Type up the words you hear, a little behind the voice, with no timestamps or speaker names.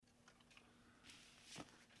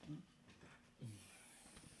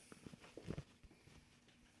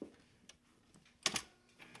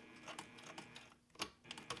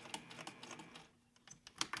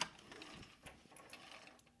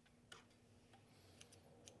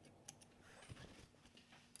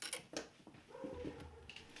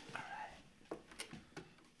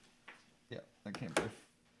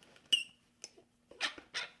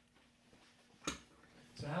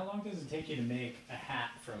long does it take you to make a hat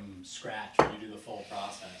from scratch when you do the full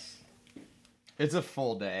process? It's a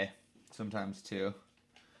full day, sometimes two.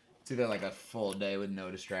 It's either like a full day with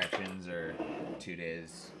no distractions or 2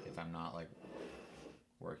 days if I'm not like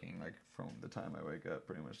working like from the time I wake up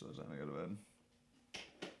pretty much to the time I go to bed.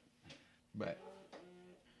 But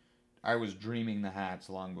I was dreaming the hats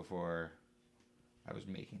long before I was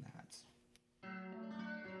making the hats.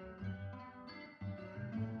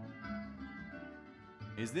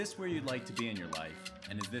 Is this where you'd like to be in your life?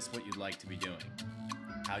 And is this what you'd like to be doing?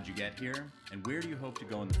 How'd you get here? And where do you hope to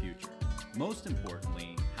go in the future? Most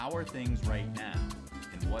importantly, how are things right now?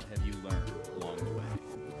 And what have you learned along the way?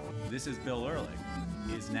 This is Bill Ehrlich.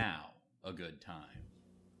 Is now a good time?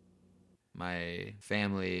 My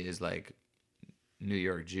family is like New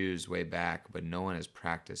York Jews way back, but no one has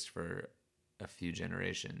practiced for a few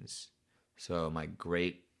generations. So my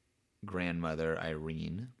great grandmother,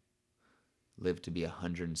 Irene, lived to be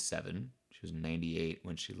 107. She was 98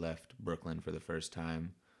 when she left Brooklyn for the first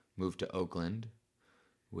time, moved to Oakland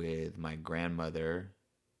with my grandmother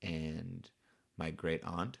and my great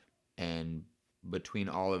aunt. And between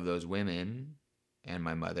all of those women and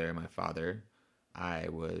my mother and my father, I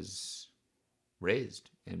was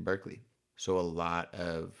raised in Berkeley. So a lot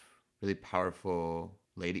of really powerful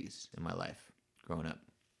ladies in my life growing up.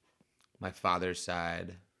 My father's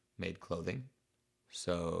side made clothing,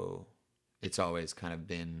 so it's always kind of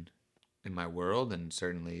been in my world, and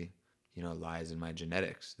certainly, lies in my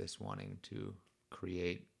genetics, this wanting to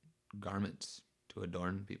create garments to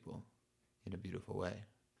adorn people in a beautiful way.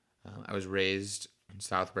 I was raised in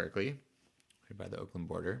South Berkeley, right by the Oakland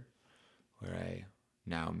border, where I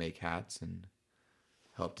now make hats and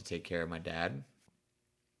help to take care of my dad.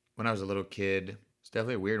 When I was a little kid, it's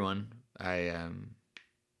definitely a weird one. I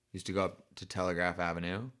used to go up to Telegraph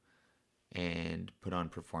Avenue and put on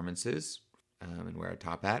performances and wear a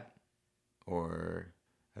top hat. Or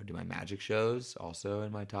I would do my magic shows also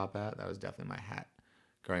in my top hat. That was definitely my hat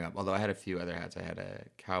growing up. Although I had a few other hats. I had a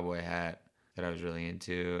cowboy hat that I was really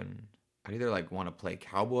into. And I'd either like want to play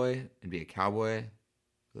cowboy and be a cowboy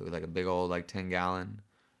with like a big old like 10-gallon.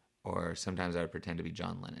 Or sometimes I would pretend to be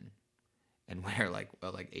John Lennon and wear like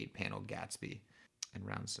a 8-panel Gatsby and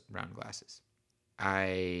round glasses.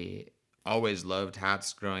 I always loved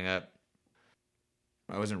hats growing up.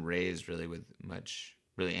 I wasn't raised really with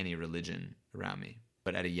really any religion around me,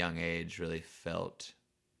 but at a young age really felt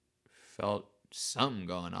something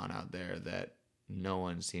going on out there that no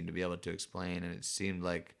one seemed to be able to explain, and it seemed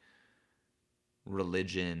like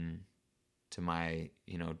religion to my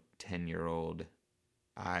 10-year-old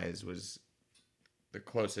eyes was the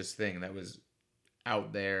closest thing that was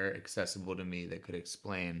out there, accessible to me, that could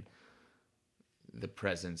explain the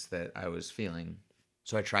presence that I was feeling.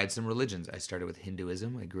 So I tried some religions. I started with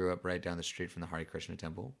Hinduism. I grew up right down the street from the Hare Krishna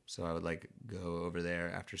temple. So I would go over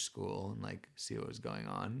there after school and see what was going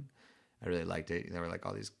on. I really liked it. There were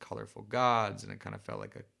all these colorful gods, and it kind of felt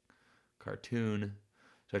like a cartoon.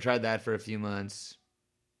 So I tried that for a few months.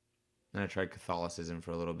 Then I tried Catholicism for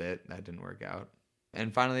a little bit. That didn't work out.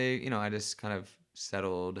 And finally, I just kind of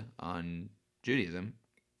settled on Judaism.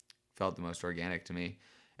 Felt the most organic to me.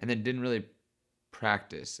 And then didn't really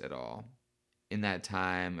practice at all. In that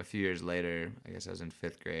time, a few years later, I guess I was in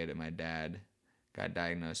 5th grade, and my dad got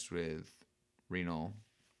diagnosed with renal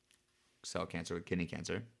cell cancer, with kidney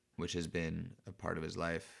cancer, which has been a part of his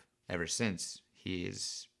life ever since. He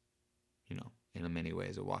is, in many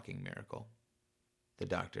ways, a walking miracle. The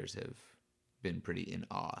doctors have been pretty in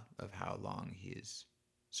awe of how long he's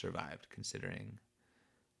survived, considering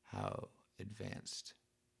how advanced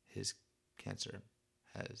his cancer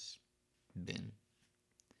has been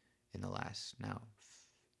in the last now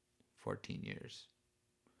 14 years.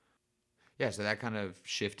 Yeah, so that kind of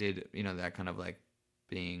shifted, that kind of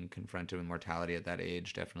being confronted with mortality at that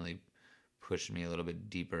age definitely pushed me a little bit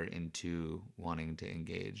deeper into wanting to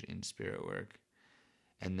engage in spirit work.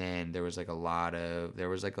 And then there was a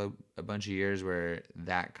bunch of years where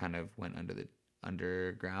that kind of went under the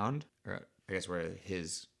underground, or I guess where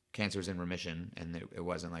his cancer was in remission and it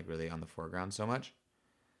wasn't really on the foreground so much.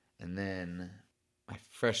 And then my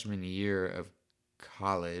freshman year of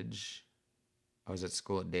college, I was at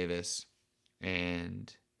school at Davis,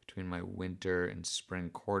 and between my winter and spring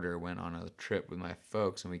quarter, went on a trip with my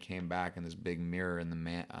folks, and we came back, and this big mirror in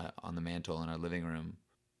on the mantle in our living room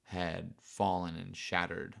had fallen and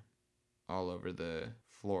shattered all over the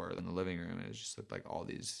floor in the living room. And it just looked like all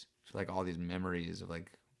these memories of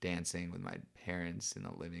dancing with my parents in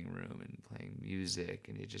the living room and playing music,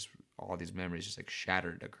 and all these memories just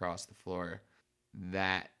shattered across the floor.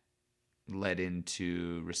 That led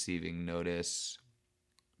into receiving notice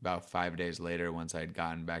about 5 days later, once I'd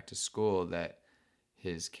gotten back to school, that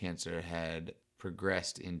his cancer had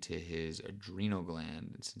progressed into his adrenal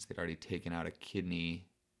gland. And since they'd already taken out a kidney,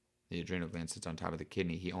 the adrenal gland sits on top of the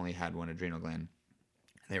kidney, he only had one adrenal gland.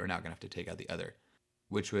 They were now going to have to take out the other,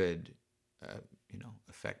 which would,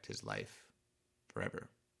 affect his life forever.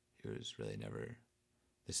 He was really never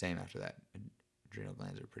the same after that. Adrenal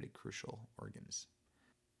glands are pretty crucial organs.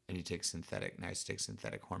 And you take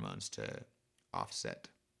synthetic hormones to offset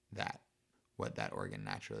that, what that organ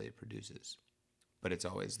naturally produces. But it's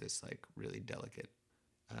always this like really delicate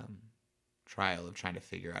trial of trying to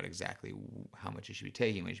figure out exactly how much you should be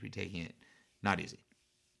taking, when you should be taking it. Not easy.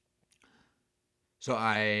 So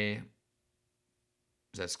I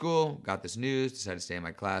was at school, got this news, decided to stay in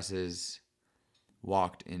my classes,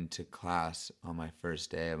 walked into class on my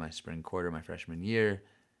first day of my spring quarter, my freshman year,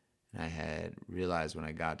 and I had realized when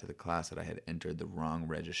I got to the class that I had entered the wrong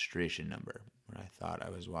registration number. When I thought I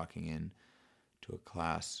was walking in to a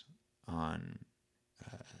class on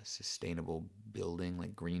sustainable building,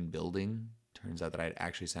 like green building. Turns out that I'd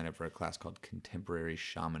actually signed up for a class called Contemporary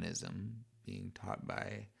Shamanism, being taught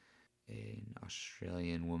by an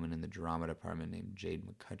Australian woman in the drama department named Jade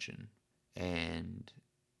McCutcheon. And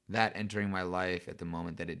that entering my life at the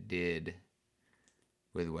moment that it did,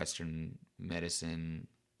 with Western medicine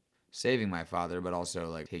saving my father, but also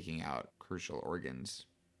like taking out crucial organs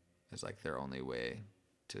as like their only way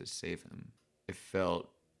to save him, it felt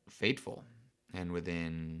fateful. And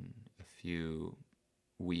within a few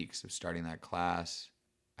weeks of starting that class,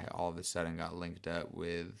 I all of a sudden got linked up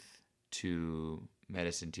with 2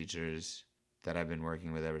 medicine teachers that I've been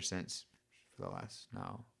working with ever since for the last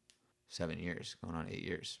now 7 years, going on 8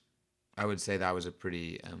 years. I would say that was a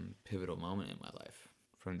pretty pivotal moment in my life.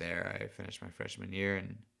 From there, I finished my freshman year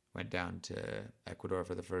and went down to Ecuador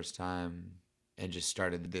for the first time and just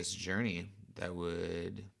started this journey that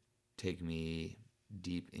would take me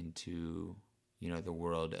deep into, the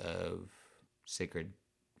world of sacred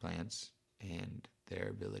plants and their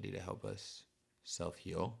ability to help us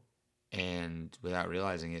self-heal. And without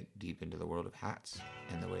realizing it, deep into the world of hats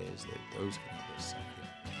and the ways that those can help us self-heal.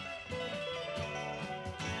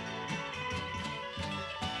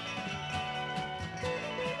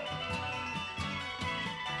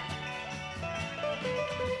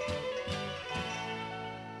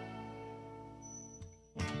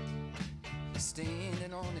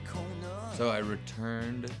 So I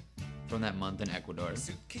returned from that month in Ecuador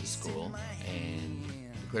to school and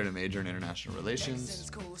declared a major in international relations,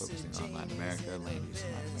 focusing on Latin America, land use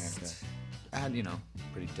in Latin America. I had,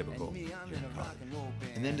 pretty typical year in college.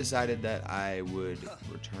 And then decided that I would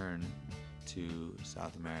return to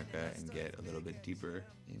South America and get a little bit deeper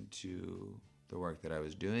into the work that I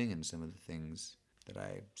was doing and some of the things that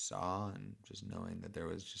I saw, and just knowing that there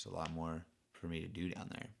was just a lot more for me to do down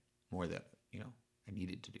there, more that, I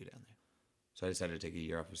needed to do down there. So I decided to take a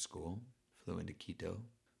year off of school, flew into Quito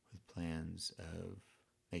with plans of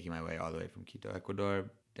making my way all the way from Quito,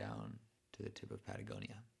 Ecuador, down to the tip of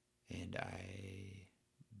Patagonia. And I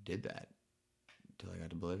did that until I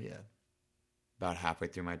got to Bolivia. About halfway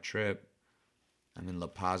through my trip, I'm in La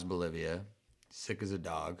Paz, Bolivia, sick as a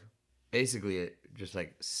dog. Basically, just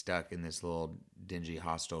like stuck in this little dingy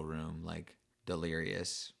hostel room, like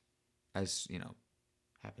delirious, as,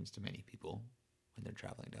 happens to many people when they're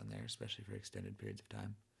traveling down there, especially for extended periods of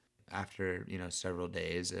time. After, several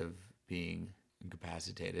days of being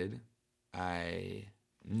incapacitated, I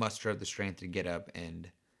muster up the strength to get up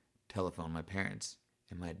and telephone my parents.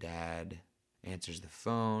 And my dad answers the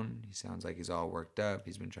phone. He sounds like he's all worked up.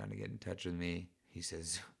 He's been trying to get in touch with me. He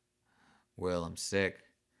says, "Will, I'm sick."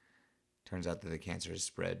 Turns out that the cancer has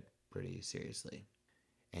spread pretty seriously.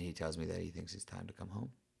 And he tells me that he thinks it's time to come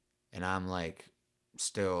home. And I'm like,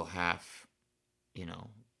 still half,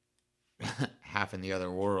 half in the other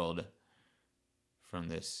world from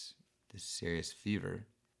this serious fever.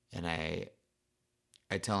 And I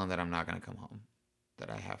tell him that I'm not going to come home, that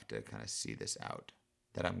I have to kind of see this out,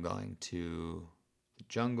 that I'm going to the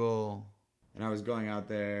jungle. And I was going out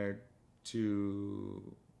there because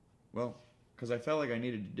I felt like I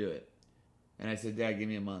needed to do it. And I said, "Dad, give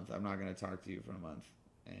me a month. I'm not going to talk to you for a month."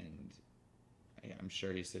 And I'm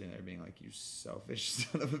sure he's sitting there being like, "You selfish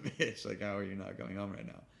son of a bitch. Like, how are you not going home right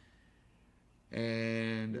now?"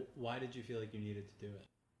 And why did you feel like you needed to do it?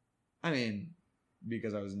 I mean,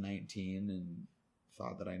 because I was 19 and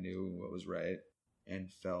thought that I knew what was right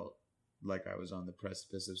and felt like I was on the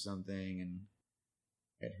precipice of something, and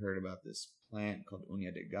I'd heard about this plant called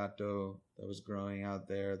Uña de Gato that was growing out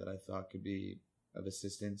there that I thought could be of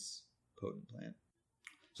assistance. Potent plant.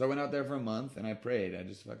 So I went out there for a month and I prayed. I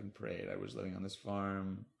just fucking prayed. I was living on this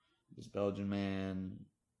farm, this Belgian man,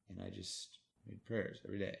 And I just made prayers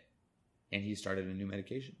every day. And he started a new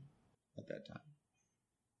medication at that time.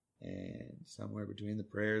 And somewhere between the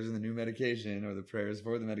prayers and the new medication, or the prayers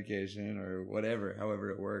for the medication, or whatever,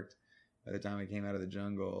 however it worked, by the time I came out of the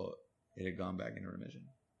jungle, it had gone back into remission,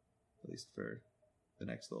 at least for the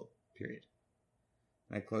next little period.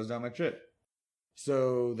 And I closed out my trip.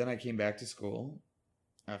 So then I came back to school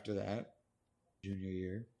after that, junior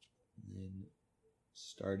year, and then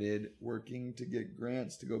started working to get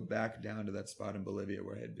grants to go back down to that spot in Bolivia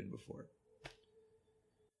where I had been before,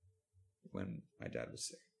 when my dad was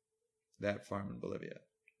sick. That farm in Bolivia.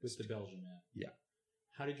 With the Belgian man. Yeah.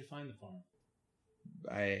 How did you find the farm?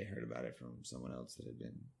 I heard about it from someone else that had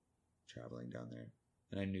been traveling down there,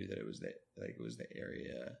 and I knew that it was the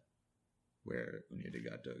area where Unión de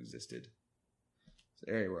Gato existed. It's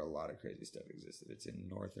an area where a lot of crazy stuff existed. It's in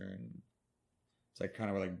northern. It's like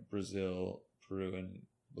kind of where like Brazil, Peru, and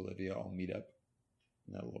Bolivia all meet up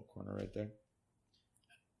in that little corner right there.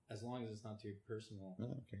 As long as it's not too personal.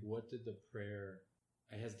 Oh, okay. What did the prayer?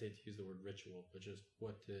 I hesitate to use the word ritual, but just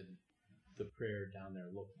what did the prayer down there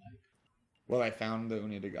look like? Well, I found the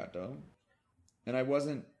Unión de Gato, and I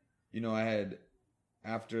wasn't, I had,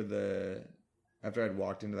 after I'd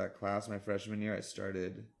walked into that class my freshman year,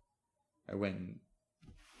 I went and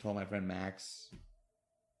told my friend Max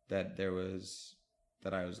that I was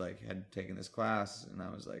like, had taken this class, and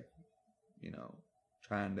I was like,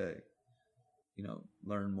 trying to,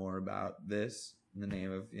 learn more about this in the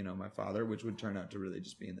name of, my father, which would turn out to really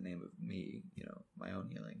just be in the name of me, my own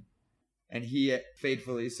healing. And he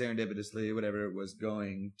faithfully, serendipitously, whatever it was,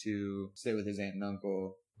 going to stay with his aunt and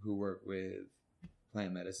uncle who work with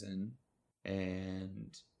plant medicine.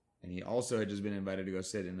 And he also had just been invited to go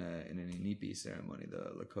sit in an Inipi ceremony,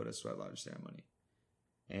 the Lakota Sweat Lodge ceremony.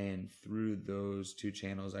 And through those two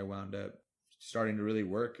channels, I wound up starting to really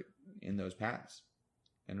work in those paths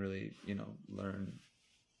and really, learn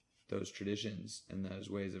those traditions and those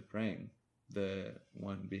ways of praying. The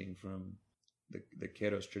one being from the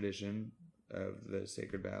Queros tradition of the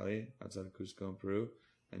Sacred Valley outside of Cusco in Peru,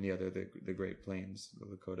 and the other, the Great Plains, the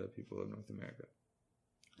Lakota people of North America.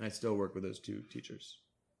 And I still work with those two teachers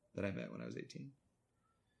that I met when I was 18.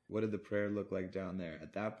 What did the prayer look like down there?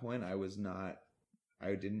 At that point,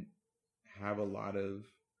 I didn't have a lot of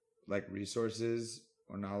like resources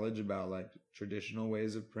or knowledge about like traditional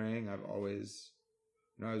ways of praying. I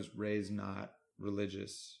was raised not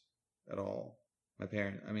religious at all. My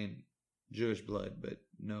parents, Jewish blood, but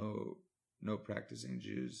no practicing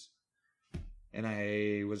Jews. And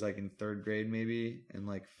I was like in third grade maybe, and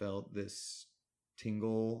like felt this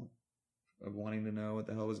tingle of wanting to know what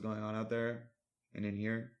the hell was going on out there and in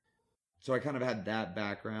here. So I kind of had that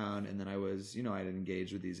background, and then I was, I'd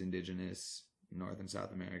engaged with these indigenous North and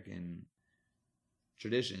South American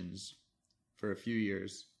traditions for a few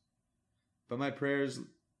years. But my prayers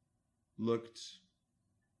looked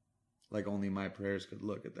like only my prayers could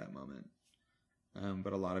look at that moment.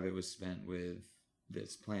 But a lot of it was spent with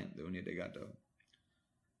this plant, the Unión de Gato,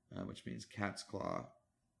 which means cat's claw.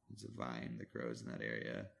 It's a vine that grows in that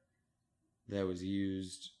area that was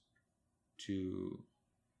used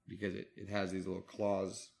because it has these little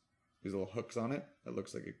claws, these little hooks on it that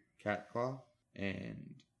looks like a cat claw.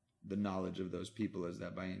 And the knowledge of those people is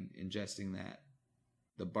that by ingesting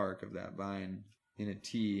the bark of that vine in a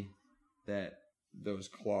tea, that those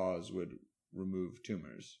claws would remove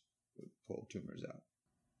tumors, would pull tumors out.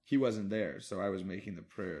 He wasn't there, so I was making the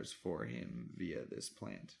prayers for him via this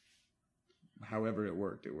plant. However it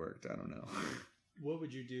worked. I don't know. What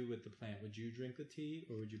would you do with the plant? Would you drink the tea,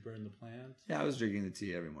 or would you burn the plant? Yeah, I was drinking the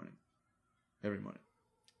tea every morning.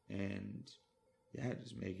 And yeah,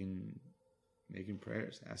 just making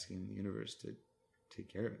prayers, asking the universe to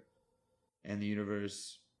take care of it. And the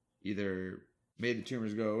universe either made the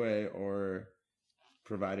tumors go away or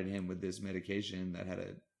provided him with this medication that had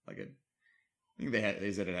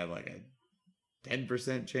they said it had like a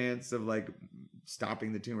 10% chance of like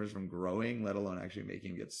stopping the tumors from growing, let alone actually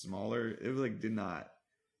making it get smaller. It was like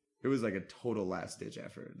it was like a total last ditch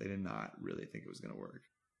effort. They did not really think it was going to work,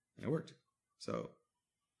 and it worked. So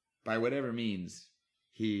by whatever means,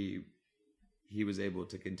 he was able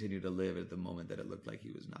to continue to live at the moment that it looked like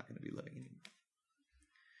he was not going to be living anymore.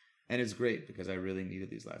 And it's great because I really needed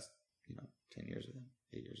these last, 10 years of them,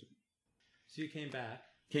 8 years of them. So you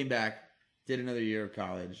came back, did another year of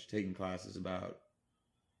college, taking classes about,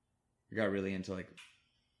 I got really into like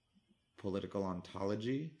political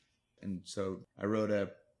ontology. And so I wrote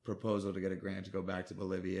a proposal to get a grant to go back to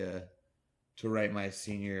Bolivia to write my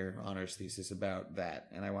senior honors thesis about that.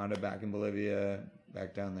 And I wound up back in Bolivia,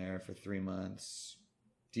 back down there for 3 months,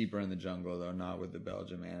 deeper in the jungle though, not with the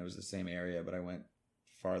Belgian man. It was the same area, but I went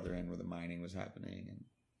farther in where the mining was happening, and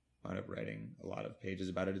wound up writing a lot of pages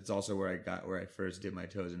about it. It's also where I first dipped my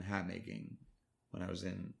toes in hat making. When I was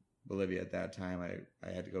in Bolivia at that time,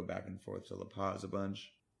 I had to go back and forth to La Paz a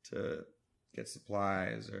bunch to get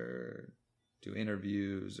supplies or do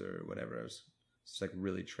interviews or whatever. It's like a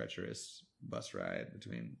really treacherous bus ride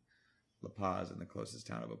between La Paz and the closest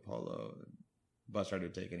town of Apolo. The bus ride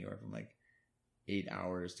would take anywhere from like 8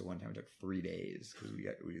 hours to one time it took 3 days because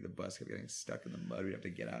the bus kept getting stuck in the mud. We'd have to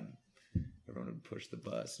get out and everyone would push the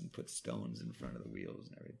bus and put stones in front of the wheels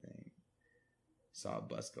and everything. Saw a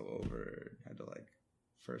bus go over, had to like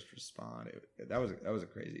first respond. That was a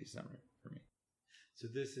crazy summer for me. So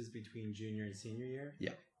this is between junior and senior year?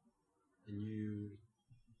 Yeah. And you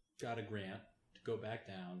got a grant to go back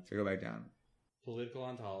down. Political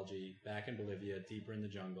ontology, back in Bolivia, deeper in the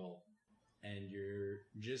jungle. And you're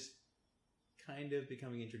just kind of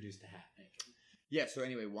becoming introduced to hat making. Yeah, so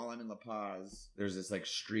anyway, while I'm in La Paz, there's this like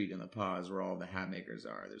street in La Paz where all the hat makers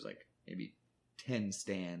are. There's like maybe 10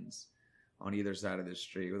 stands on either side of the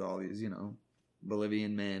street with all these,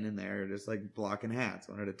 Bolivian men in there just like blocking hats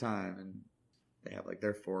one at a time. And they have like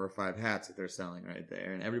their 4 or 5 hats that they're selling right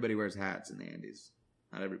there. And everybody wears hats in the Andes.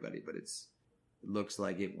 Not everybody, but it looks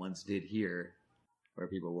like it once did here where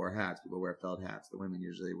people wore hats. People wear felt hats. The women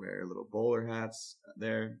usually wear little bowler hats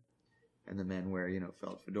there. And the men wear,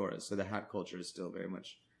 felt fedoras. So the hat culture is still very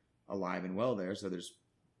much alive and well there. So there's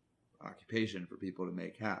occupation for people to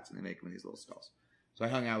make hats, and they make them in these little stalls. So I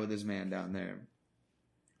hung out with this man down there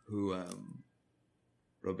who,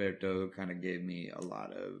 Roberto, who kind of gave me a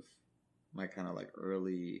lot of my kind of like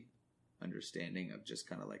early understanding of just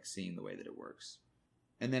kind of like seeing the way that it works.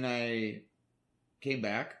 And then I came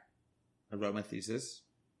back. I wrote my thesis.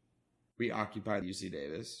 We occupied UC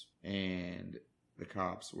Davis, and the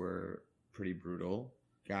cops were pretty brutal.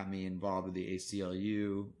 Got me involved with the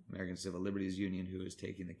ACLU, American Civil Liberties Union, who was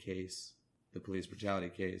taking the case, the police brutality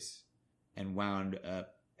case, and wound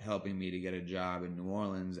up helping me to get a job in New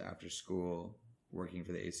Orleans after school, working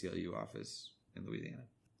for the ACLU office in Louisiana.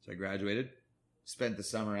 So I graduated, spent the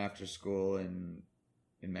summer after school in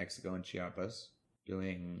Mexico and Chiapas,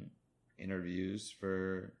 doing interviews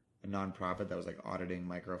for a nonprofit that was like auditing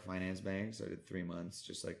microfinance banks. I did 3 months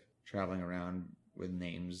just like traveling around with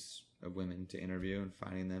names of women to interview and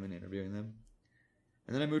finding them and interviewing them.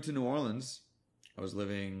 And then I moved to New Orleans. I was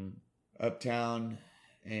living uptown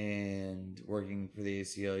and working for the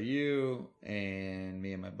ACLU, and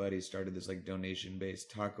me and my buddy started this like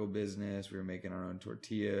donation-based taco business. We were making our own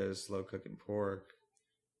tortillas, slow cooking pork,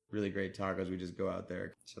 really great tacos. We just go out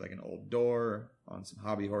there to like an old door on some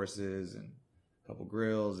hobby horses and a couple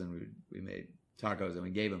grills, and we made tacos and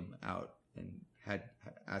we gave them out and had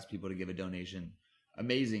asked people to give a donation.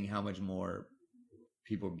 Amazing how much more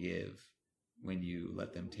people give when you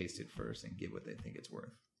let them taste it first and give what they think it's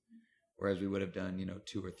worth. Whereas we would have done,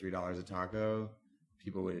 $2 or $3 a taco,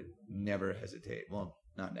 people would never hesitate. Well,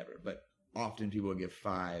 not never, but often people would give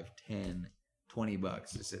 $5, $10,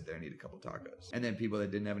 $20 to sit there and eat a couple tacos. And then people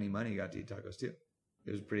that didn't have any money got to eat tacos too.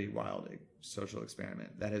 It was a pretty wild social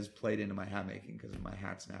experiment that has played into my hat making, because in my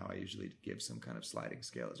hats now I usually give some kind of sliding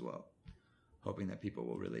scale as well, hoping that people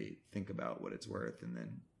will really think about what it's worth and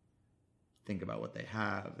then think about what they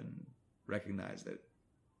have and recognize that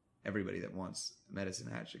everybody that wants a medicine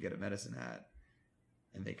hat should get a medicine hat,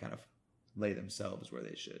 and they kind of lay themselves where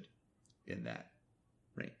they should in that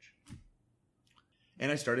range.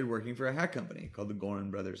 And I started working for a hat company called the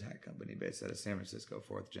Gorin Brothers Hat Company, based out of San Francisco,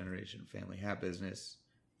 4th generation family hat business.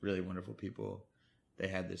 Really wonderful people. They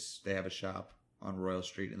have a shop on Royal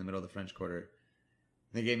Street in the middle of the French Quarter.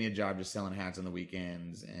 They gave me a job just selling hats on the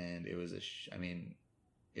weekends, and it was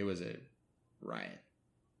it was a riot.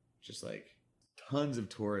 Just like tons of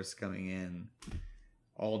tourists coming in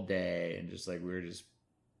all day, and just like we were just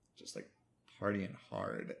like partying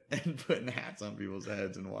hard and putting hats on people's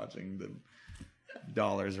heads and watching the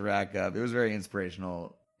dollars rack up. It was very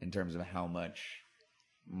inspirational in terms of how much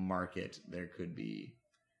market there could be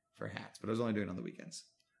for hats, but I was only doing it on the weekends.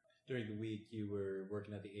 During the week, you were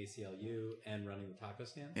working at the ACLU and running the taco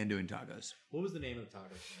stand? And doing tacos. What was the name of the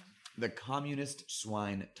taco stand? The Communist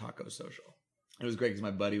Swine Taco Social. It was great because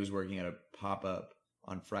my buddy was working at a pop-up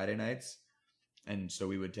on Friday nights. And so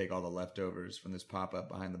we would take all the leftovers from this pop-up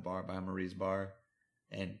behind the bar, behind Marie's bar,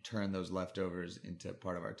 and turn those leftovers into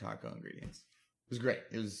part of our taco ingredients. It was great.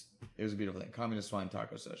 It was a beautiful thing. Communist Swine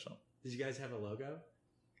Taco Social. Did you guys have a logo?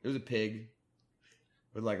 It was a pig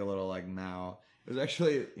with like a little like Mao. It was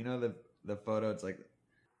actually, the photo, it's like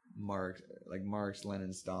Marx,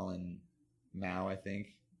 Lenin, Stalin, Mao, I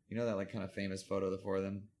think. That like kind of famous photo of the four of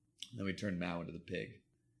them? And then we turned Mao into the pig.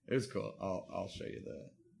 It was cool. I'll show you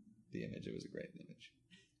the image. It was a great image.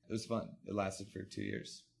 It was fun. It lasted for 2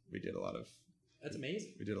 years. That's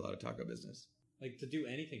amazing. We did a lot of taco business. Like, to do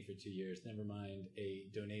anything for 2 years, never mind a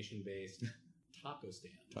donation-based taco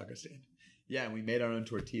stand. Yeah, and we made our own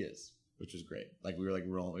tortillas, which was great. Like, we were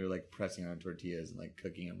like pressing our own tortillas and like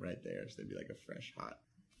cooking them right there, so they'd be like a fresh, hot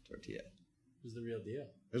tortilla. It was the real deal.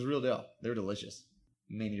 It was a real deal. They were delicious.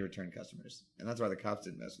 Many return customers, and that's why the cops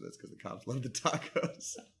didn't mess with us, because the cops love the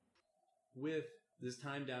tacos. With this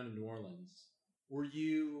time down in New Orleans, were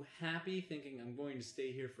you happy thinking, I'm going to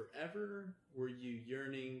stay here forever? Were you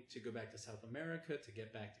yearning to go back to South America, to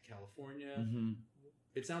get back to California? Mm-hmm.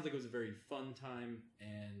 It sounds like it was a very fun time,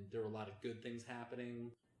 and there were a lot of good things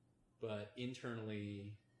happening. But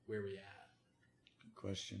internally, where are we at? Good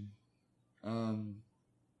question.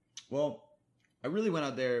 Well, I really went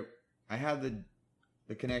out there. I had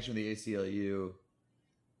the connection with the ACLU,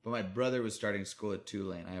 but my brother was starting school at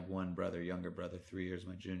Tulane. I have one brother, younger brother, 3 years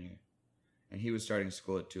my junior. And he was starting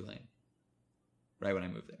school at Tulane right when I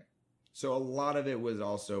moved there. So a lot of it was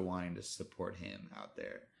also wanting to support him out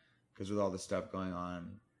there. Because with all the stuff going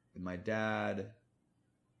on with my dad,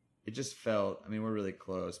 it just felt, I mean, we're really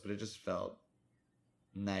close, but it just felt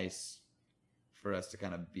nice for us to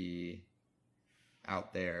kind of be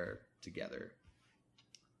out there together.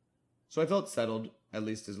 So I felt settled, at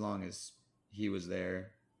least as long as he was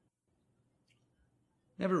there.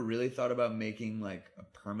 Never really thought about making like a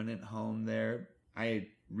permanent home there. I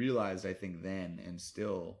realized, I think then, and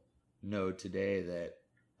still know today, that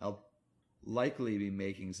I'll likely be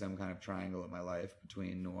making some kind of triangle in my life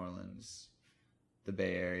between New Orleans, the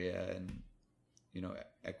Bay Area, and, you know,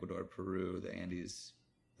 Ecuador, Peru, the Andes,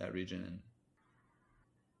 that region. And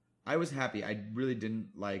I was happy. I really didn't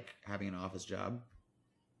like having an office job,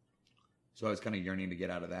 so I was kind of yearning to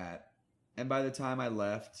get out of that. And by the time I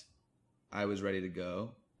left, I was ready to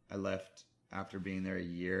go. I left after being there a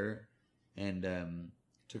year and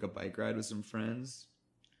took a bike ride with some friends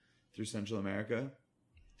through Central America.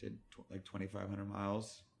 Did like 2,500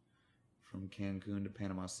 miles from Cancun to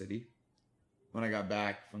Panama City. When I got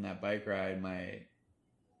back from that bike ride, my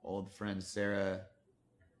old friend Sarah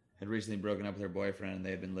had recently broken up with her boyfriend, and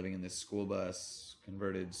they had been living in this school bus,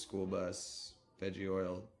 converted school bus, veggie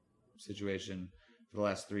oil situation for the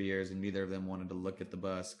last 3 years, and neither of them wanted to look at the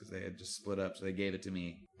bus because they had just split up, so they gave it to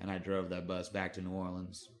me, and I drove that bus back to New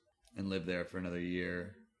Orleans and lived there for another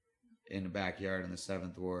year in the backyard in the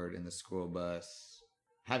 7th Ward in the school bus,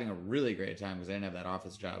 having a really great time because I didn't have that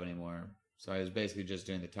office job anymore. So I was basically just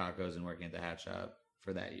doing the tacos and working at the hat shop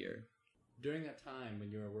for that year. During that time when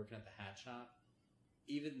you were working at the hat shop,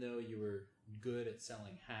 even though you were good at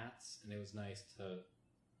selling hats and it was nice to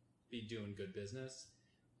be doing good business,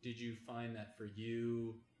 did you find that for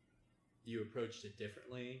you, you approached it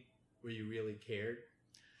differently, where you really cared?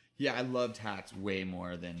 Yeah, I loved hats way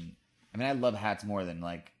more than... I mean, I love hats more than,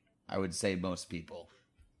 like, I would say most people.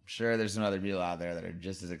 I'm sure there's some other people out there that are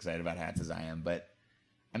just as excited about hats as I am, but,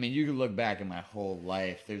 I mean, you can look back at my whole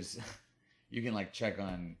life. There's... You can, like, check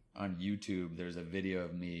on YouTube. There's a video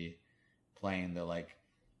of me playing the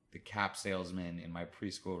cap salesman in my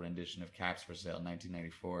preschool rendition of Caps for Sale in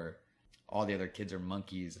 1994. All the other kids are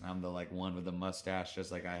monkeys, and I'm the one with the mustache,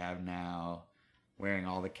 just like I have now, wearing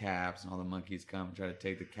all the caps, and all the monkeys come and try to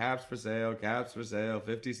take the caps for sale,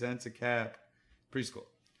 50 cents a cap. Preschool.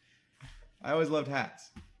 I always loved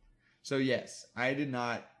hats. So yes, I did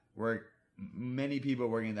not work. Many people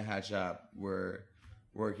working in the hat shop were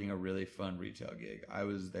working a really fun retail gig. I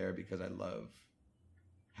was there because I love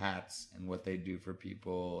hats and what they do for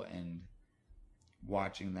people, and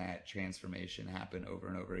watching that transformation happen over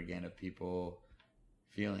and over again of people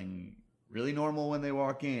feeling really normal when they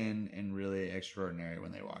walk in and really extraordinary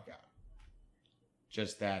when they walk out.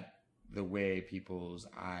 Just that, the way people's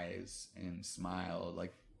eyes and smile,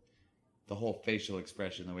 like the whole facial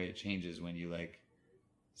expression, the way it changes when you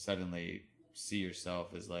suddenly see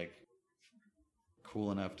yourself as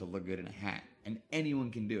cool enough to look good in a hat. And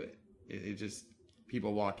anyone can do it. It just,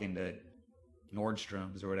 people walk into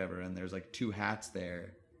Nordstrom's or whatever, and there's 2 hats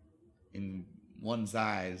there in one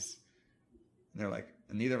size, and they're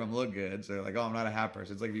and neither of them look good, so they're oh, I'm not a hat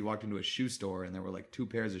person. It's like if you walked into a shoe store and there were 2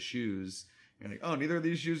 pairs of shoes, and you're oh, neither of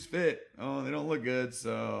these shoes fit, oh, they don't look good,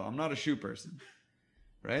 so I'm not a shoe person,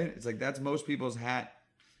 right? It's that's most people's hat.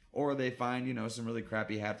 Or they find some really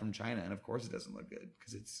crappy hat from China, and of course it doesn't look good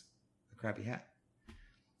because it's a crappy hat.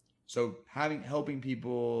 So helping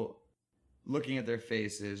people, looking at their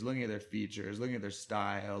faces, looking at their features, looking at their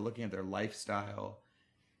style, looking at their lifestyle,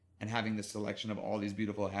 and having the selection of all these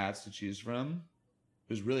beautiful hats to choose from,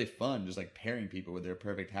 it was really fun, just pairing people with their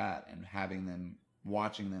perfect hat and having them,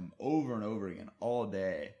 watching them over and over again all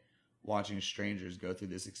day, watching strangers go through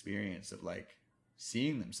this experience of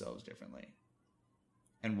seeing themselves differently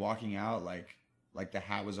and walking out like the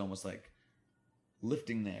hat was almost like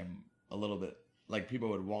lifting them a little bit. Like people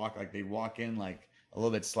would walk, like they'd walk in like a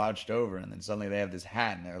little bit slouched over, and then suddenly they have this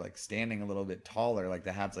hat and they're like standing a little bit taller, like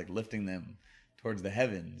the hat's like lifting them towards the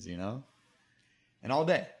heavens, you know? And all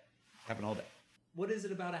day. Happen all day. What is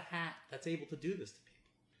it about a hat that's able to do this to people?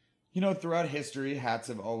 You know, throughout history, hats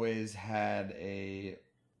have always had a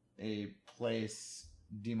place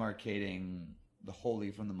demarcating the holy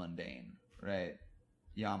from the mundane, right?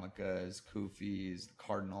 Yarmulkes, kufis, the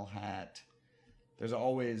cardinal hat. There's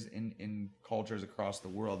always, in cultures across the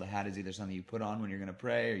world, the hat is either something you put on when you're going to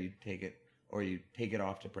pray, or you take it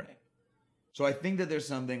off to pray. So I think that there's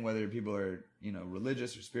something, whether people are, you know,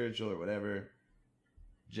 religious or spiritual or whatever,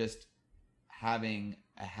 just having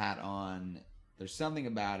a hat on, there's something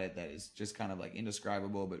about it that is just kind of like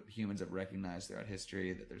indescribable, but humans have recognized throughout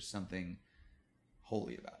history that there's something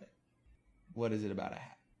holy about it. What is it about a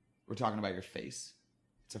hat? We're talking about your face.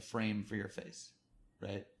 It's a frame for your face,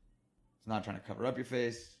 right? It's not trying to cover up your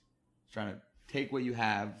face. It's trying to take what you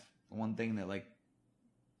have, the one thing that like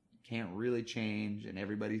can't really change and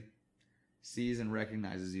everybody sees and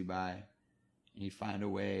recognizes you by, and you find a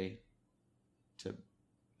way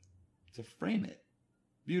to frame it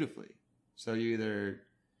beautifully. So you either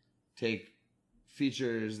take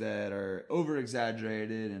features that are over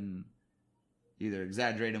exaggerated and either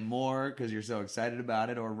exaggerate them more because you're so excited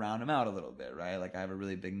about it, or round them out a little bit, right? Like I have a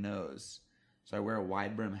really big nose, so I wear a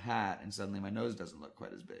wide brim hat and suddenly my nose doesn't look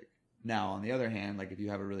quite as big. Now, on the other hand, like if you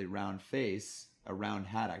have a really round face, a round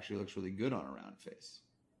hat actually looks really good on a round face.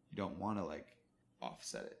 You don't want to like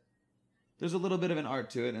offset it. There's a little bit of an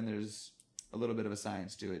art to it, and there's a little bit of a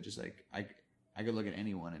science to it. Just like I could look at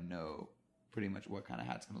anyone and know pretty much what kind of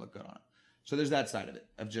hat's going to look good on it. So there's that side of it,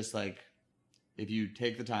 of just like, if you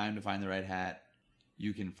take the time to find the right hat,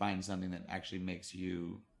 you can find something that actually makes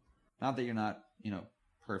you, not that you're not, you know,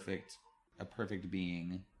 a perfect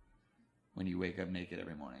being when you wake up naked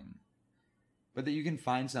every morning, but that you can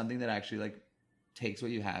find something that actually like takes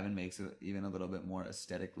what you have and makes it even a little bit more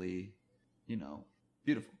aesthetically, you know,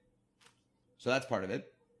 beautiful. So that's part of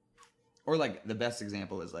it. Or like the best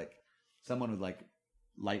example is like someone with like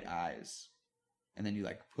light eyes, and then you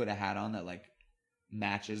like put a hat on that like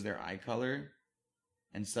matches their eye color,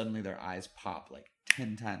 and suddenly their eyes pop like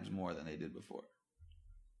 10 times more than they did before.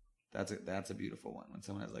 That's a beautiful one. When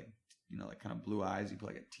someone has like, you know, like kind of blue eyes, you put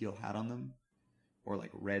like a teal hat on them, or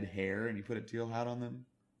like red hair and you put a teal hat on them.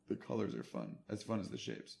 The colors are fun. As fun as the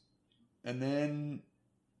shapes. And then,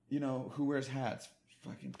 you know, who wears hats?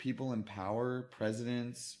 Fucking people in power,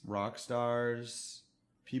 presidents, rock stars,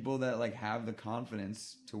 people that like have the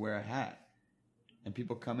confidence to wear a hat. And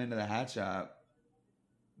people come into the hat shop,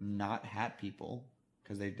 not hat people,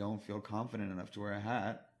 because they don't feel confident enough to wear a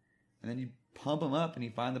hat. And then you pump them up and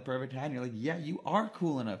you find the perfect hat, and you're like, yeah, you are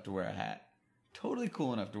cool enough to wear a hat. Totally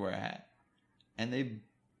cool enough to wear a hat. And they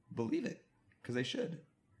believe it, because they should.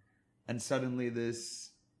 And suddenly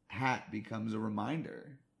this hat becomes a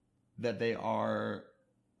reminder that they are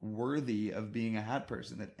worthy of being a hat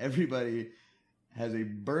person, that everybody has a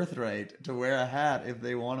birthright to wear a hat if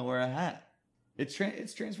they want to wear a hat. It's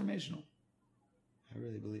transformational. I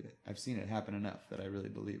really believe it. I've seen it happen enough that I really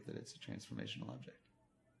believe that it's a transformational object.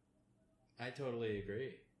 I totally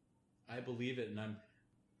agree. I believe it, and I'm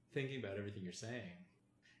thinking about everything you're saying.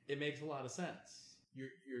 It makes a lot of sense. You're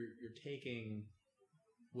taking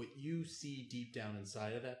what you see deep down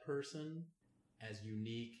inside of that person as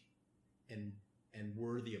unique and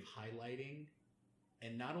worthy of highlighting,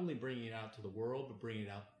 and not only bringing it out to the world, but bringing it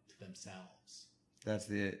out to themselves. That's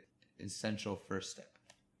the essential first step.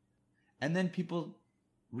 And then people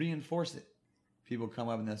reinforce it. People come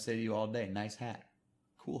up and they'll say to you all day, nice hat,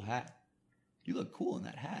 cool hat. You look cool in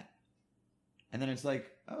that hat. And then it's like,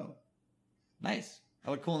 oh, nice.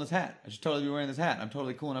 I look cool in this hat. I should totally be wearing this hat. I'm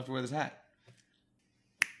totally cool enough to wear this hat.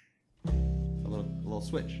 A little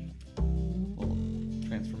switch. A little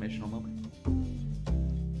transformational moment.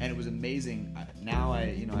 And it was amazing. Now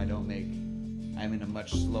I'm in a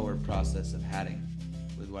much slower process of hatting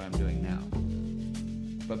with what I'm doing now.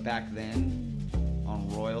 But back then, on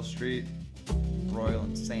Royal Street, Royal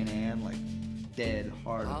and St. Anne, like dead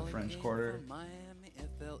hard in the French Quarter,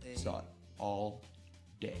 saw it all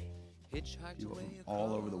day. People from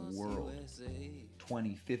all over the world,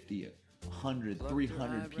 20, 50, 100,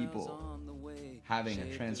 300 people having a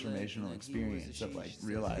transformational experience of like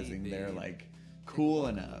realizing they're like cool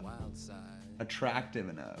enough, attractive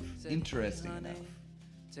enough, interesting enough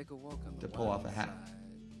to pull off a hat.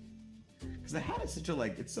 Because the hat is such a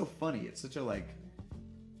like, it's so funny. It's such a like,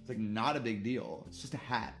 it's like not a big deal. It's just a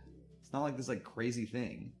hat. It's not like this like crazy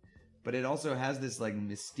thing. But it also has this like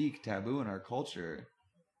mystique taboo in our culture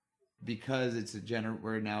because it's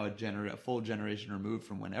we're now a full generation removed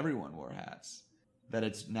from when everyone wore hats. That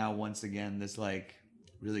it's now once again this like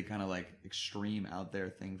really kind of like extreme out there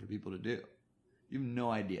thing for people to do. You have no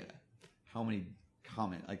idea how many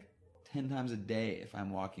like 10 times a day if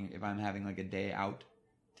I'm having like a day out,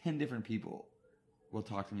 10 different people will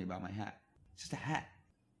talk to me about my hat. It's just a hat.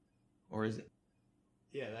 Or is it?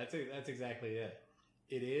 Yeah, that's exactly it.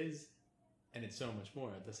 It is, and it's so much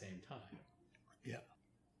more at the same time. Yeah.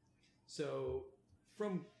 So,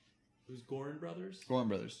 it was Gorin Brothers? Gorin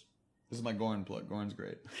Brothers. This is my Gorin plug. Gorin's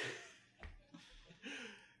great.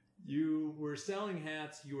 You were selling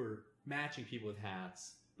hats, you were matching people with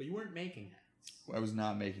hats, but you weren't making hats. I was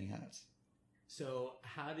not making hats. So,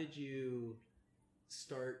 how did you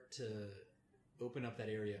start to open up that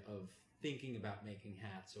area of thinking about making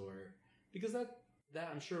hats? Or because that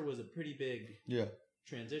I'm sure was a pretty big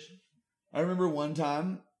transition. I remember one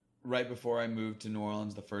time right before I moved to New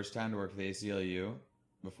Orleans the first time to work for the ACLU,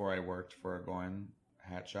 before I worked for a Gorin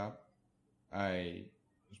hat shop, I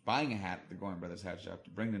was buying a hat at the Gorin Brothers hat shop to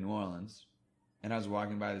bring to New Orleans, and I was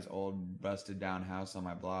walking by this old busted down house on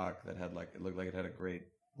my block that had like, it looked like it had a great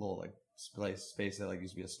little like space that like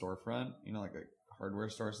used to be a storefront, you know, like a hardware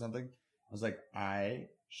store or something. I was like, I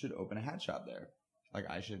should open a hat shop there. Like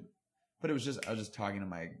I should, but I was just talking to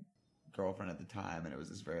my girlfriend at the time, and it was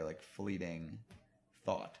this very like fleeting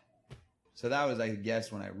thought. So that was, I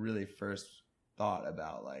guess, when I really first thought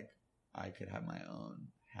about like I could have my own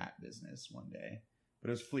hat business one day, but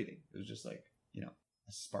it was fleeting. It was just like, you know,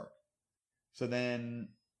 a spark. So then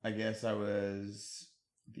I guess I was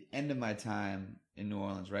at the end of my time in New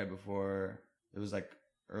Orleans, right before it was like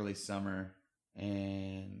early summer,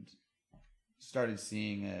 and started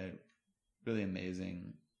seeing a really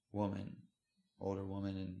amazing woman, older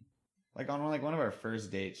woman, and like on like one of our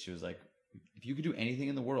first dates, she was like, if you could do anything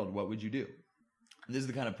in the world, what would you do? And this is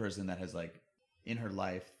the kind of person that has like in her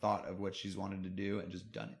life thought of what she's wanted to do and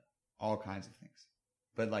just done it. All kinds of things.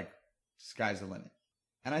 But like sky's the limit.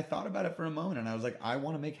 And I thought about it for a moment, and I was like, I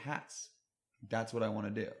want to make hats. That's what I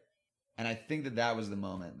want to do. And I think that was the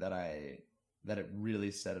moment that it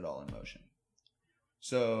really set it all in motion.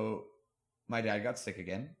 So my dad got sick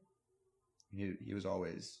again. He was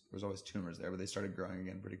always, there was always tumors there, but they started growing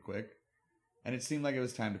again pretty quick. And it seemed like it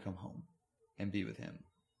was time to come home and be with him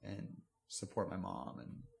and support my mom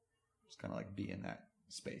and just kind of like be in that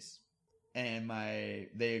space. And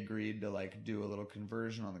they agreed to like do a little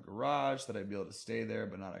conversion on the garage so that I'd be able to stay there,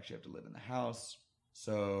 but not actually have to live in the house.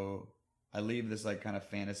 So I leave this like kind of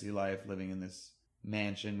fantasy life living in this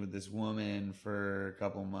mansion with this woman for a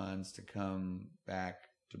couple months to come back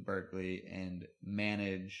to Berkeley and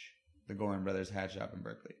manage the Gorin Brothers hat shop in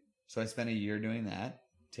Berkeley. So I spent a year doing that,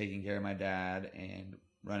 taking care of my dad and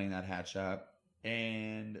running that hat shop.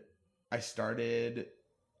 And I started,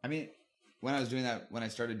 when I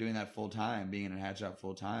started doing that full time, being in a hat shop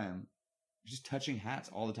full time, just touching hats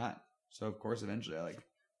all the time. So of course, eventually I like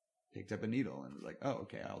picked up a needle and was like, oh,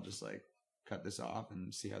 okay, I'll just like cut this off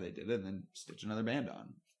and see how they did it and then stitch another band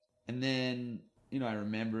on. And then, I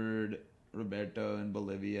remembered Roberto in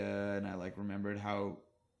Bolivia, and I like remembered how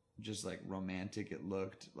just like romantic it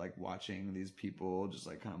looked, like watching these people just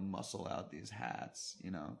like kind of muscle out these hats,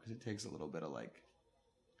 because it takes a little bit of like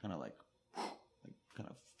kind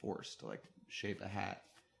of force to like shape a hat,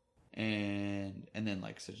 and then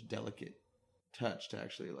like such delicate touch to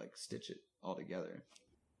actually like stitch it all together.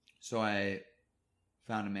 So I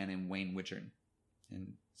found a man named Wayne Wichern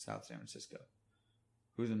in South San Francisco,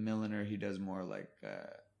 who's a milliner. He does more like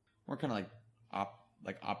more kind of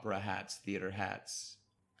like opera hats, theater hats,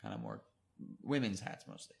 kind of more women's hats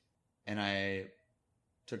mostly. And I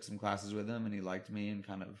took some classes with him, and he liked me and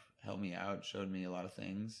kind of helped me out, showed me a lot of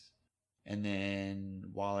things. And then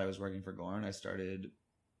while I was working for Gorin, I started,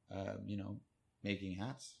 making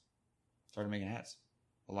hats.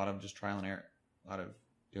 A lot of just trial and error. A lot of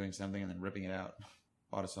doing something and then ripping it out.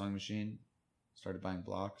 Bought a sewing machine. Started buying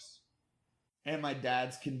blocks. And my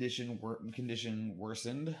dad's condition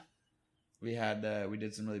worsened. We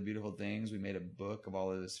did some really beautiful things. We made a book of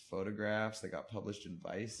all of his photographs that got published in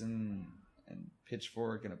Vice and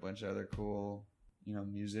Pitchfork and a bunch of other cool,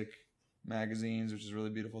 music magazines, which is a really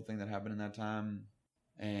beautiful thing that happened in that time.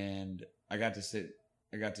 And I got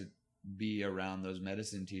to be around those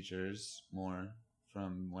medicine teachers more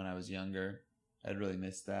from when I was younger. I'd really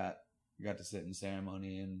missed that. I got to sit in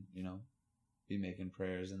ceremony and, be making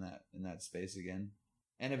prayers in that space again.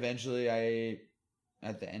 And eventually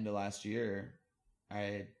at the end of last year,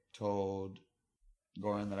 I told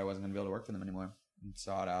Gorin that I wasn't going to be able to work for them anymore, and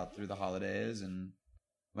saw it out through the holidays and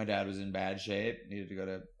my dad was in bad shape, needed to go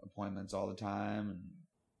to appointments all the time, and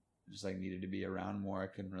just like needed to be around more. I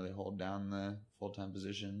couldn't really hold down the full-time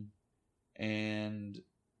position. And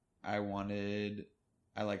I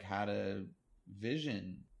had a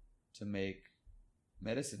vision to make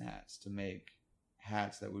medicine hats, to make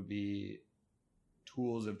hats that would be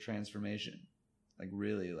tools of transformation. Like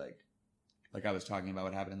really like I was talking about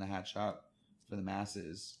what happened in the hat shop for the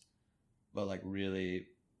masses, but like really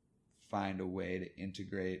find a way to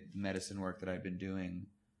integrate medicine work that I'd been doing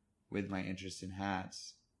with my interest in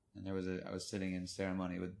hats. And I was sitting in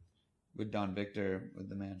ceremony with Don Victor, with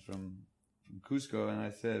the man from Cusco, and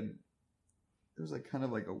I said, there was like kind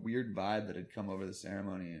of like a weird vibe that had come over the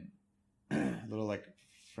ceremony, and a little like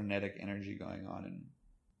frenetic energy going on,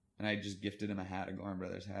 and I just gifted him a hat, a Gorham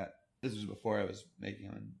Brothers hat. This was before I was making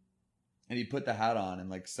them, and he put the hat on, and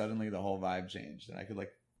like suddenly the whole vibe changed, and I could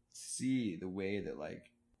like see the way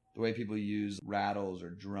people use rattles or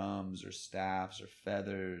drums or staffs or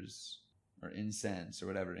feathers or incense or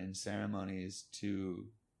whatever in ceremonies to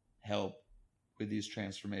help with these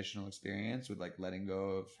transformational experience, with like letting go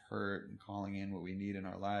of hurt and calling in what we need in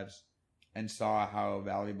our lives, and saw how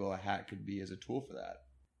valuable a hat could be as a tool for that,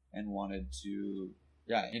 and wanted to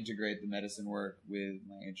integrate the medicine work with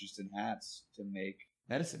my interest in hats to make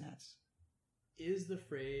medicine hats. Is the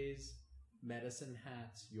phrase medicine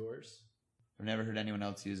hats yours? I've never heard anyone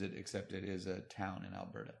else use it, except it is a town in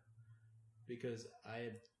Alberta. Because I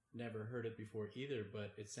had never heard it before either,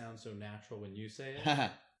 but it sounds so natural when you say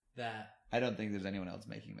it that I don't think there's anyone else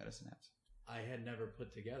making medicine hats. I had never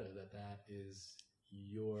put together that is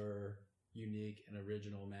your unique and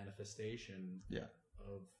original manifestation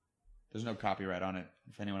of... There's no copyright on it.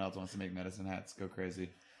 If anyone else wants to make medicine hats, go crazy.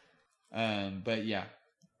 But yeah.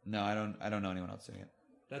 No, I don't know anyone else doing it.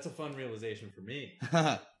 That's a fun realization for me.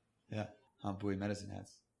 Yeah. Hampui medicine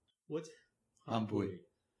hats. What's Hampui?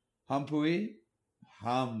 Hampui.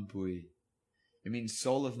 It means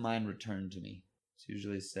soul of mine returned to me. It's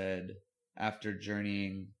usually said after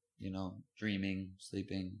journeying, dreaming,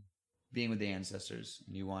 sleeping, being with the ancestors,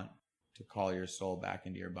 and you want to call your soul back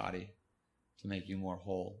into your body to make you more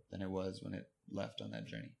whole than it was when it left on that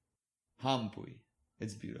journey. Hampui.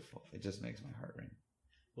 It's beautiful. It just makes my heart ring.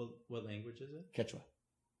 Well, what language is it? Quechua.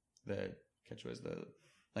 The Quechua is the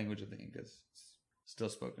language of the Incas. It's still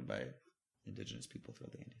spoken by indigenous people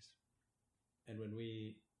throughout the Andes. And when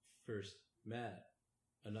we first met,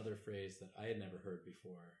 another phrase that I had never heard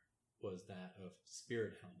before was that of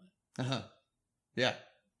spirit helmet. Yeah.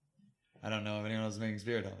 I don't know if anyone else is making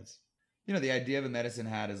spirit helmets. The idea of a medicine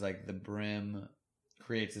hat is like the brim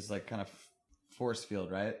creates this like kind of force field,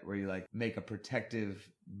 right? Where you like make a protective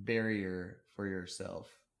barrier for yourself,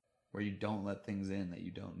 where you don't let things in that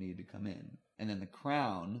you don't need to come in. And then the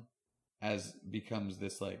crown becomes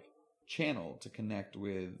this like channel to connect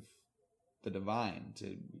with the divine,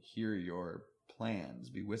 to hear your plans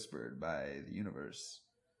be whispered by the universe,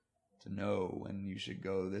 to know when you should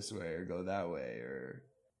go this way or go that way, or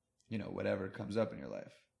whatever comes up in your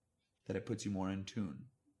life, that it puts you more in tune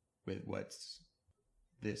with what's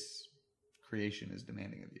this creation is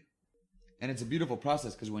demanding of you. And it's a beautiful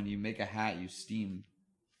process, because when you make a hat, you steam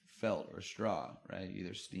felt or straw, right? You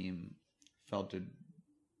either steam felted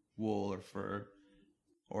wool or fur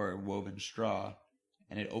or woven straw,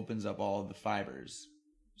 and it opens up all of the fibers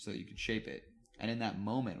so that you can shape it. And in that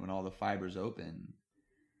moment, when all the fibers open,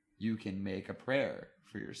 you can make a prayer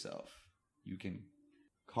for yourself. You can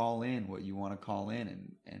call in what you want to call in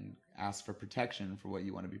and ask for protection for what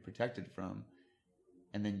you want to be protected from.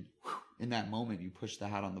 And then in that moment, you push the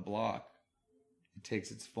hat on the block. It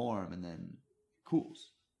takes its form and then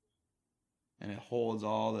cools. And it holds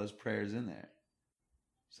all those prayers in there.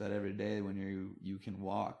 So that every day when you can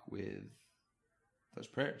walk with those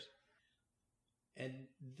prayers. And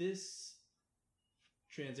this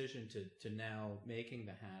transition to now making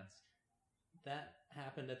the hats, that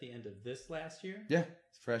happened at the end of this last year? Yeah,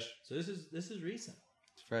 it's fresh. So this is recent.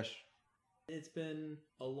 It's fresh. It's been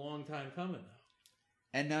a long time coming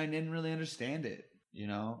though. And I didn't really understand it.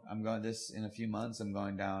 I'm going in a few months. I'm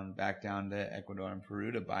going back down to Ecuador and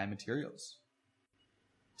Peru to buy materials.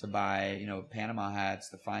 To buy, Panama hats,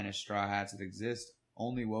 the finest straw hats that exist,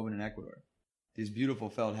 only woven in Ecuador. These beautiful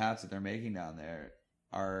felt hats that they're making down there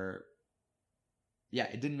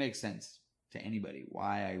it didn't make sense to anybody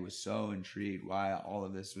why I was so intrigued, why all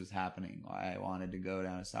of this was happening, why I wanted to go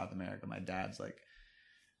down to South America. My dad's like,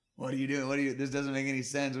 what are you doing? This doesn't make any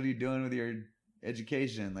sense. What are you doing with your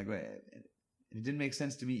education? Like, it didn't make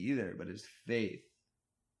sense to me either, but it's faith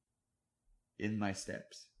in my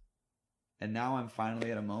steps. And now I'm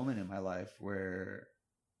finally at a moment in my life where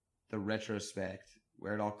the retrospect,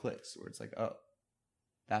 where it all clicks, where it's like, oh,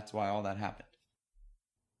 That's why all that happened.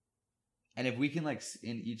 And if we can, like,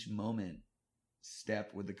 in each moment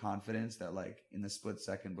step with the confidence that, like, in the split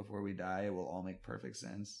second before we die, it will all make perfect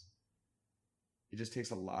sense. It just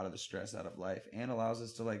takes a lot of the stress out of life and allows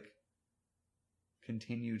us to, like,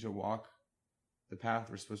 continue to walk the path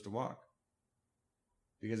we're supposed to walk.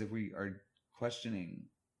 Because if we are questioning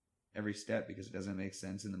every step because it doesn't make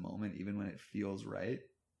sense in the moment, even when it feels right,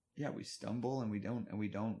 yeah, we stumble and we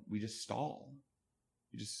just stall.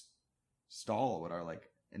 We just stall what our, like,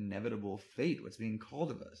 inevitable fate, what's being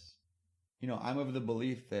called of us. You know, I'm of the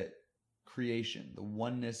belief that creation, the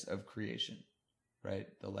oneness of creation, right?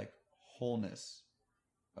 The, like, wholeness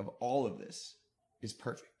of all of this is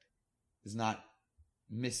perfect. Is not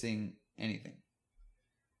missing anything. In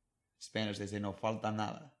Spanish, they say no falta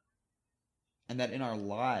nada. And that in our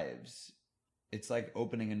lives, it's like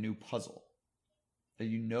opening a new puzzle. That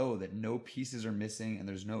you know that no pieces are missing and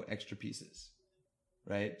there's no extra pieces.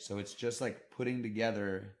 Right? So it's just like putting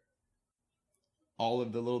together all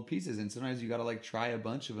of the little pieces. And sometimes you got to, like, try a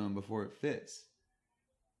bunch of them before it fits.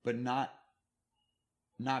 But not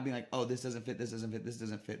being like, oh, this doesn't fit, this doesn't fit, this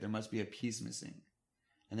doesn't fit. There must be a piece missing.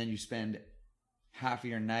 And then you spend half of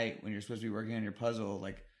your night when you're supposed to be working on your puzzle,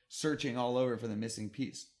 like, searching all over for the missing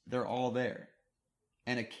piece. They're all there.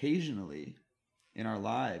 And occasionally in our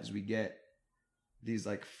lives, we get these,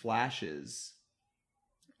 like, flashes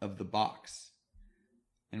of the box.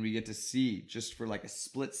 And we get to see, just for, like, a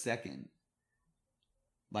split second,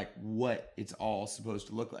 like, what it's all supposed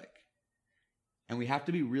to look like. And we have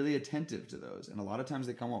to be really attentive to those. And a lot of times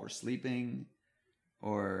they come while we're sleeping,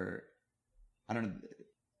 or, I don't know,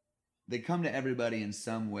 they come to everybody in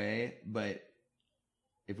some way, but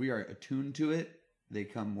if we are attuned to it, they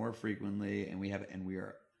come more frequently, and we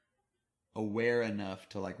are aware enough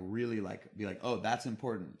to, like, really, like, be like, oh, that's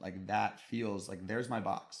important. Like, that feels like there's my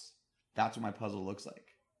box. That's what my puzzle looks like.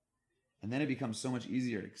 And then it becomes so much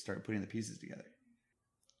easier to start putting the pieces together.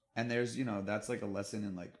 And there's, you know, that's like a lesson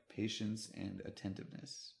in, like, patience and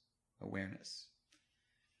attentiveness, awareness.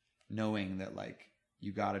 Knowing that, like,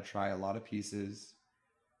 you got to try a lot of pieces,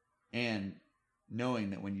 and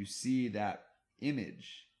knowing that when you see that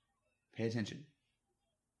image, pay attention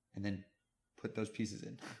and then put those pieces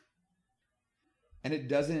in. And it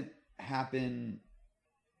doesn't happen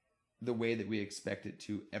the way that we expect it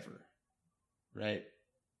to ever, right?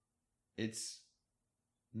 It's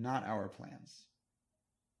not our plans.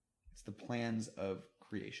 It's the plans of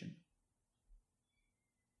creation.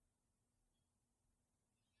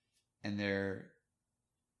 And they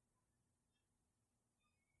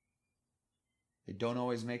don't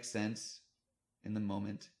always make sense in the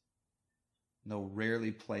moment. They'll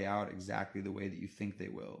rarely play out exactly the way that you think they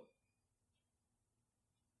will.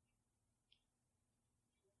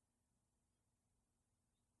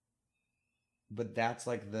 But that's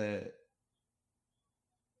like the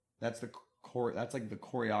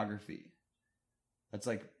choreography. That's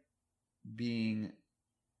like being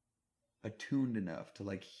attuned enough to,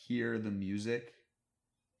 like, hear the music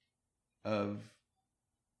of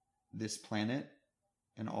this planet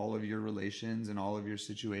and all of your relations and all of your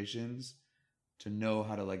situations, to know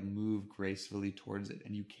how to, like, move gracefully towards it.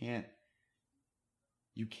 And you can't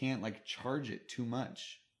like charge it too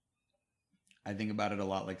much. I think about it a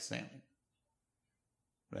lot like sailing,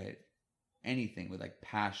 right? Anything with, like,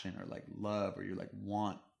 passion or, like, love, or you, like,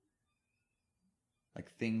 want,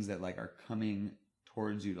 like, things that, like, are coming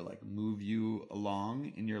towards you to, like, move you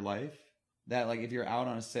along in your life. That, like, if you're out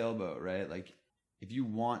on a sailboat, right? Like, if you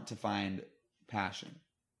want to find passion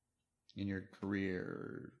in your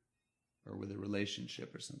career or with a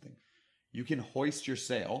relationship or something, you can hoist your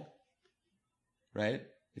sail, right?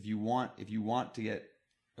 If you want to get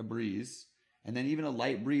a breeze, and then even a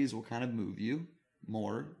light breeze will kind of move you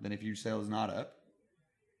more than if your sail is not up.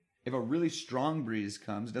 If a really strong breeze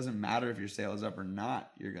comes, it doesn't matter if your sail is up or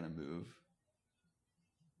not, you're going to move.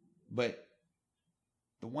 But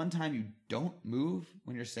the one time you don't move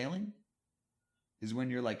when you're sailing is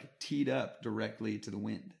when you're, like, teed up directly to the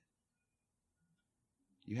wind.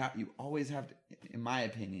 You always have to, in my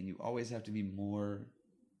opinion, you always have to be more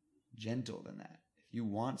gentle than that. If you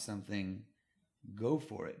want something, go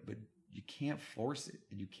for it, but you can't force it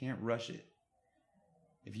and you can't rush it.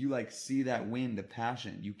 If you, like, see that wind of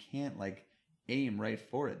passion, you can't, like, aim right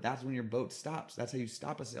for it. That's when your boat stops. That's how you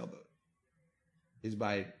stop a sailboat, is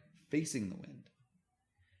by facing the wind.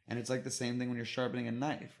 And it's like the same thing when you're sharpening a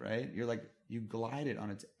knife, right? You're like, you glide it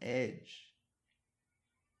on its edge.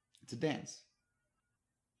 It's a dance.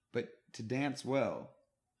 But to dance well,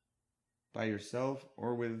 by yourself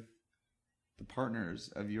or with the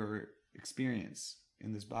partners of your experience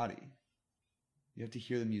in this body, you have to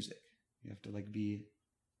hear the music. You have to, like, be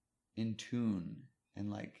in tune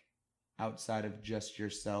and like outside of just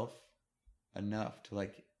yourself enough to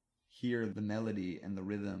like hear the melody and the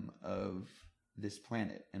rhythm of this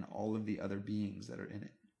planet and all of the other beings that are in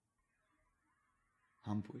it.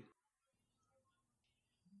 Hampui.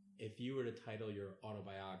 If you were to title your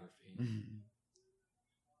autobiography,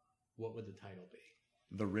 what would the title be?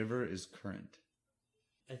 The River is Current.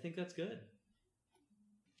 I think that's good.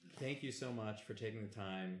 Thank you so much for taking the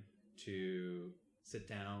time to sit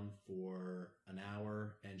down for an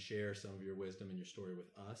hour and share some of your wisdom and your story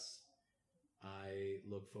with us. I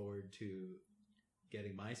look forward to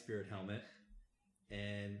getting my spirit helmet,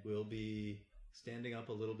 and we'll be standing up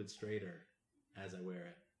a little bit straighter as I wear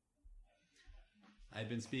it. I've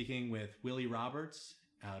been speaking with Willie Roberts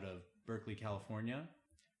out of Berkeley, California.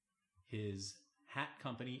 His hat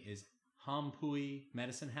company is Hampui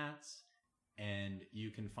Medicine Hats, and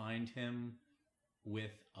you can find him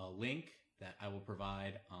with a link that I will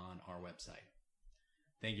provide on our website.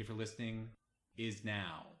 Thank you for listening. Is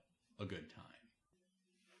now a good time.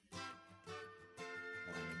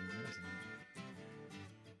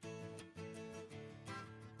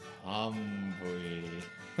 Hampui.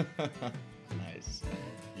 Nice.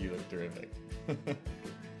 You look terrific.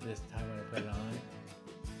 This time when I put it on,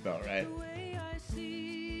 felt right. The way I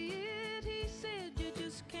see it, he said you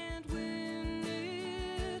just can't win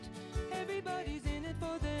it. Everybody's in it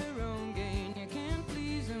for their own gain. You can't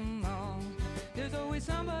please them all. There's always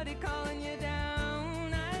somebody calling you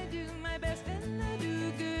down. I do my best and I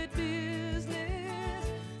do good business.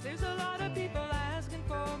 There's a lot of people asking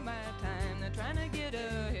for my time. They're trying to get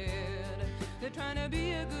ahead. They're trying to be